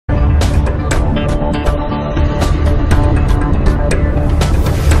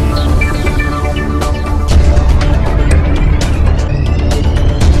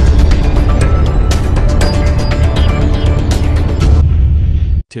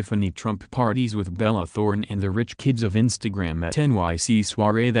Tiffany Trump parties with Bella Thorne and the rich kids of Instagram at NYC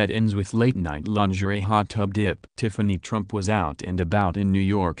soiree that ends with late-night lingerie hot tub dip. Tiffany Trump was out and about in New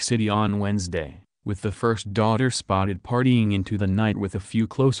York City on Wednesday, with the first daughter spotted partying into the night with a few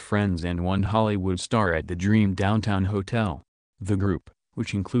close friends and one Hollywood star at the Dream Downtown Hotel. The group,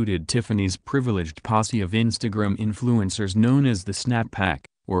 which included Tiffany's privileged posse of Instagram influencers known as the Snap Pack,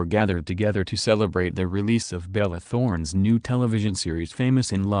 were gathered together to celebrate the release of Bella Thorne's new television series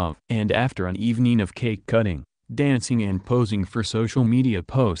Famous in Love. And after an evening of cake cutting, dancing and posing for social media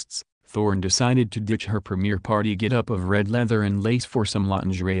posts, Thorne decided to ditch her premiere party get-up of red leather and lace for some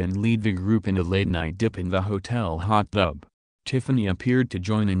lingerie and lead the group in a late-night dip in the hotel hot tub. Tiffany appeared to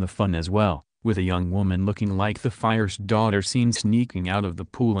join in the fun as well, with a young woman looking like the fire's daughter seen sneaking out of the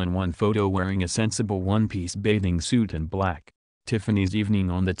pool in one photo wearing a sensible one-piece bathing suit in black. Tiffany's evening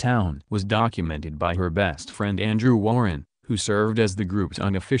on the town was documented by her best friend Andrew Warren, who served as the group's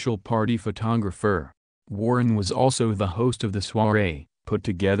unofficial party photographer. Warren was also the host of the soiree, put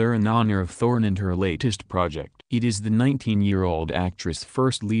together in honor of Thorne and her latest project. It is the 19-year-old actress'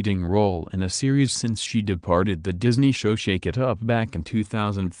 first leading role in a series since she departed the Disney show Shake It Up back in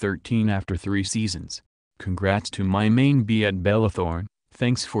 2013 after 3 seasons. "Congrats to my main B at Bella Thorne.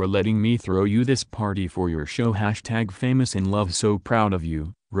 Thanks for letting me throw you this party for your show #FamousinLove. So proud of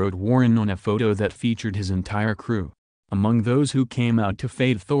you," wrote Warren on a photo that featured his entire crew. Among those who came out to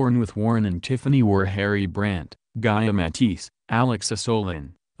fade Thorne with Warren and Tiffany were Harry Brandt, Gaia Matisse, Alexa Solin,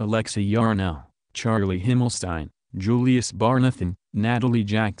 Alexa Yarnell, Charlie Himmelstein, Julius Barnathan, Natalie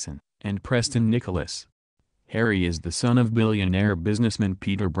Jackson, and Preston Nicholas. Harry is the son of billionaire businessman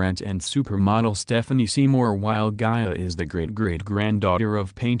Peter Brandt and supermodel Stephanie Seymour, while Gaia is the great-great-granddaughter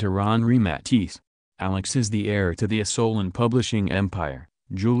of painter Henri Matisse. Alex is the heir to the Solin publishing empire.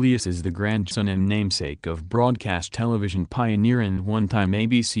 Julius is the grandson and namesake of broadcast television pioneer and one-time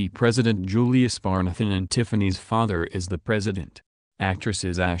ABC president Julius Barnathan, and Tiffany's father is the president.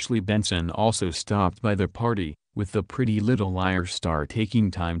 Actresses Ashley Benson also stopped by the party, with the Pretty Little Liars star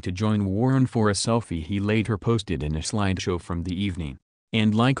taking time to join Warren for a selfie he later posted in a slideshow from the evening.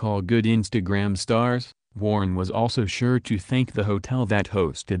 And like all good Instagram stars, Warren was also sure to thank the hotel that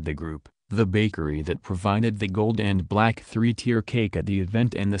hosted the group, the bakery that provided the gold and black 3-tier cake at the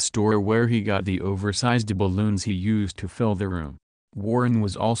event, and the store where he got the oversized balloons he used to fill the room. Warren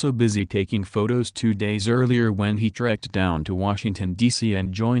was also busy taking photos 2 days earlier when he trekked down to Washington, D.C.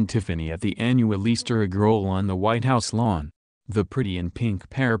 and joined Tiffany at the annual Easter egg roll on the White House lawn. The pretty and pink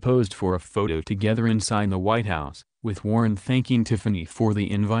pair posed for a photo together inside the White House, with Warren thanking Tiffany for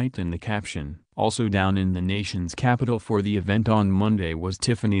the invite and the caption. Also down in the nation's capital for the event on Monday was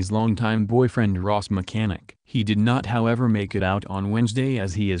Tiffany's longtime boyfriend Ross Mechanic. He did not, however, make it out on Wednesday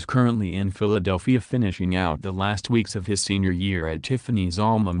as he is currently in Philadelphia finishing out the last weeks of his senior year at Tiffany's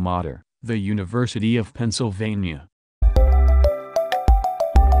alma mater, the University of Pennsylvania.